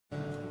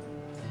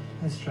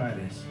Let's try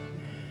this.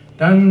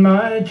 Done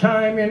my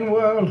time in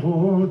World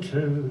War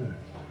II,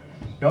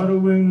 got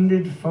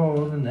wounded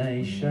for the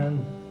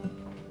nation.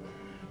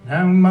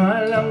 Now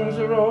my lungs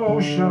are all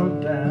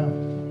shot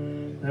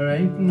down, there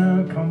ain't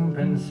no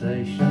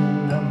compensation.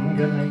 I'm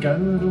gonna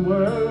go to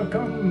work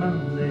on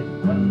Monday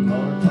one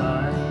more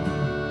time.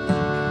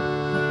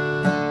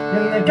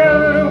 Gonna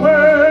go to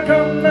work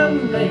on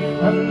Monday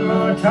one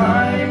more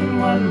time,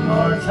 one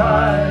more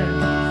time.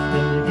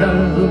 Gonna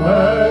go to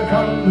work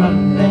on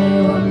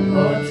Monday one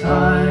more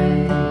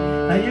time.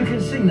 Now you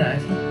can sing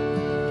that.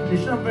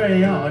 It's not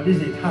very hard,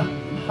 is it?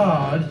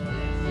 Hard.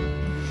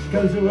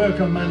 Go to work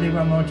on Monday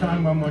one more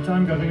time,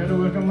 gotta go to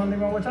work on Monday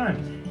one more time.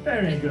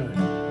 Very good.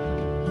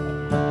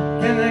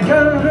 Gonna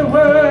go to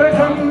work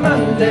on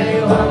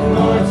Monday one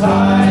more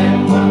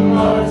time, one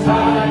more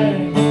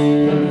time.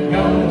 Gonna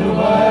go to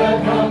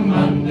work on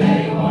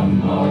Monday one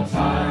more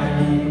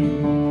time.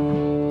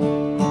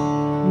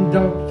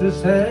 Doctor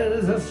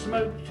says I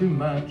smoke too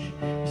much,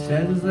 he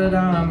says that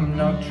I'm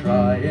not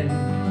trying.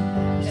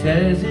 He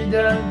says he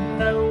don't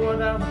know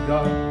what I've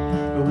got,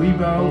 but we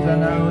both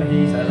know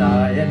he's a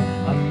lying.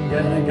 I'm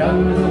gonna go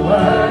to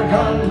work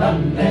on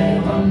Monday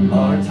one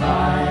more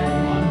time.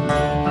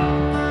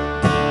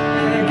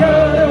 Gonna go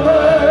to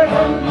work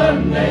on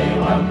Monday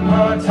one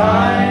more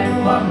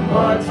time, one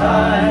more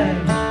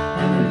time.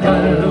 Gonna go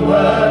to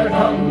work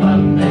on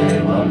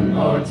Monday one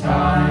more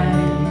time.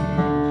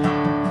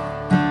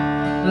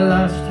 The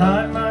last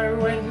time I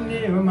went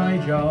near my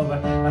job,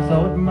 I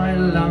thought my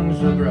lungs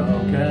were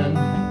broken.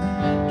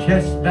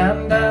 Chest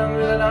bound down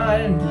with an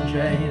iron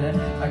chain,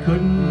 I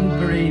couldn't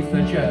breathe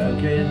for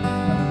jerking.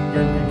 I'm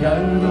gonna go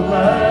to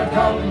work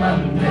on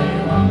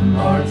Monday one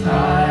more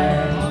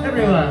time.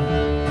 Everyone!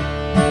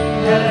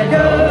 Gonna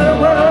go to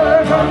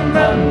work on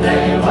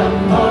Monday one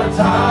more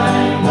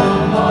time,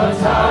 one more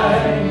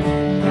time.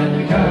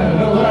 Gonna go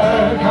to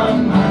work on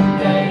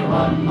Monday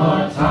one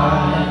more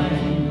time.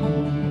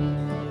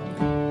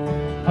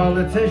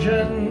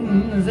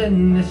 Politicians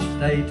in this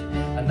state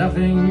are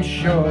nothing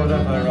short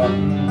of a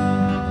rotten.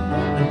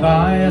 They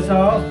buy us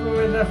off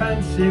with the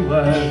fancy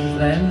words,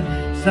 then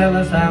sell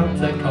us out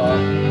to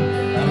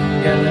cotton.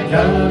 I'm gonna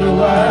go to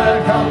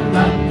work on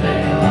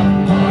Monday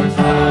one more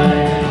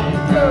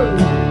time. Go!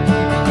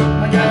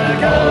 I'm gonna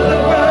go to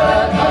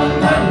work on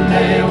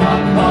Monday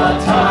one more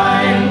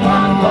time,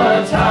 one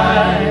more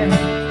time.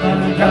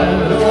 Gonna go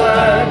to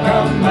work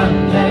on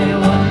Monday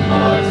one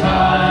more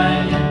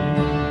time.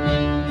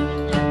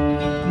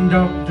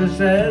 Doctor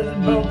says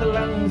both the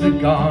lungs are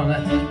gone,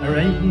 there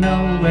ain't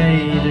no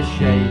way to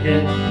shake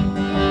it.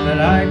 But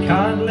I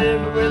can't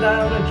live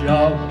without a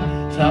job,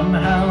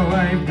 somehow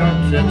I've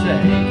got to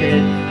take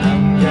it.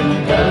 I'm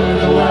gonna go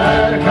to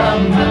work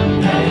on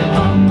Monday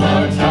one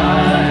more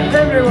time.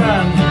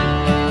 Everyone!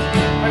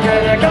 I'm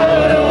gonna go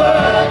to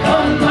work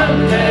on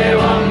Monday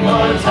one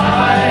more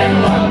time,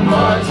 one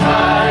more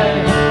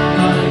time.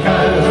 Gonna go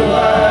to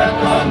work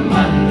on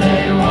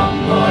Monday one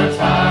more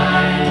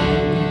time.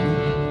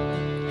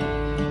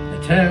 They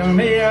tell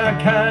me I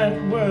can't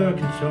work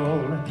at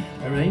all,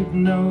 there ain't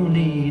no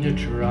need of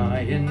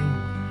trying.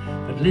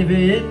 But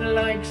living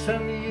like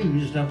some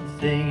used up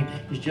thing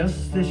is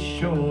just as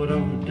short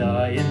of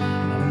dying.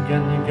 I'm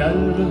gonna go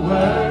to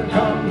work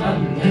on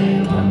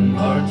Monday one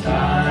more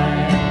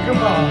time. Come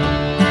on!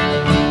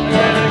 I'm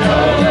gonna go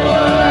to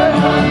work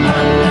on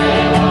Monday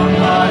one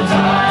more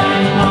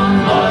time, one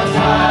more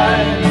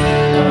time.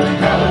 Gonna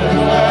go to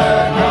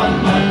work on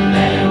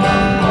Monday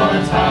one more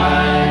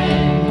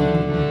time.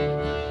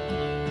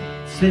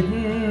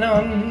 Sitting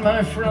on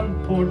my front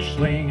porch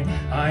swing,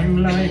 I'm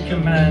like a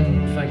man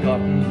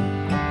forgotten.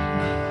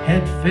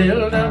 Head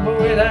filled up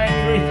with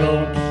angry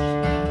thoughts,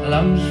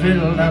 lungs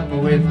filled up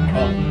with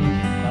cotton.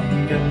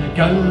 I'm gonna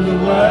go to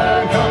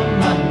work on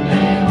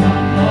Monday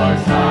one more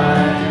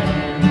time.